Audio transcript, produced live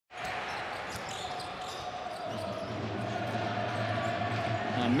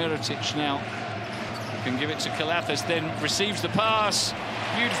And Mirotic now can give it to Calathis, then receives the pass.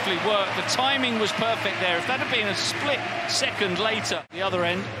 Beautifully worked. The timing was perfect there. If that had been a split second later, the other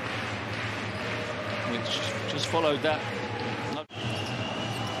end, which just followed that.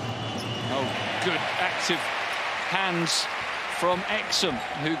 Oh, good active hands from Exum,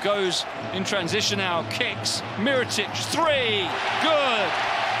 who goes in transition now, kicks. Mirotic, 3, good.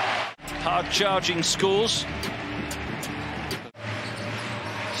 Hard charging scores.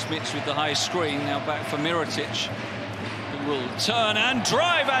 Smits with the high screen, now back for Mirotic, who will turn and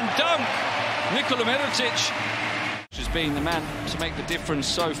drive and dunk. Nikola Mirotic has been the man to make the difference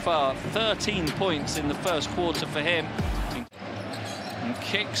so far. 13 points in the first quarter for him. And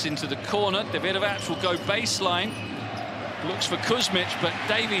kicks into the corner. Davidovac will go baseline. Looks for Kuzmic, but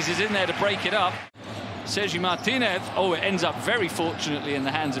Davies is in there to break it up. Sergi Martinez, oh, it ends up very fortunately in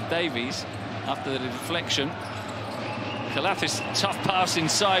the hands of Davies after the deflection. Calathis, tough pass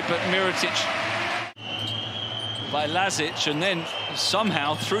inside, but Mirotic by Lazic, and then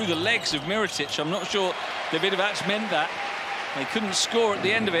somehow through the legs of Mirotic. I'm not sure Davidovac meant that. They couldn't score at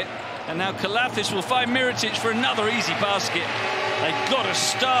the end of it. And now Calathis will find Mirotic for another easy basket. They've got to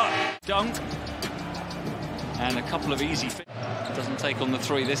start. Dunk. And a couple of easy. Doesn't take on the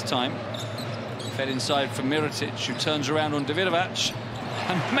 3 this time. Fed inside for Mirotic, who turns around on Davidovac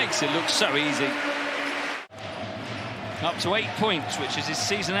and makes it look so easy. Up to 8 points, which is his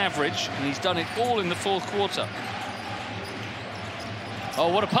season average, and he's done it all in the fourth quarter. Oh,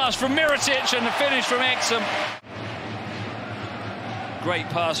 what a pass from Mirotic, and the finish from Exum. Great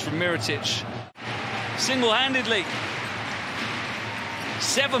pass from Mirotic. Single-handedly.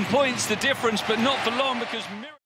 7 points the difference, but not for long, because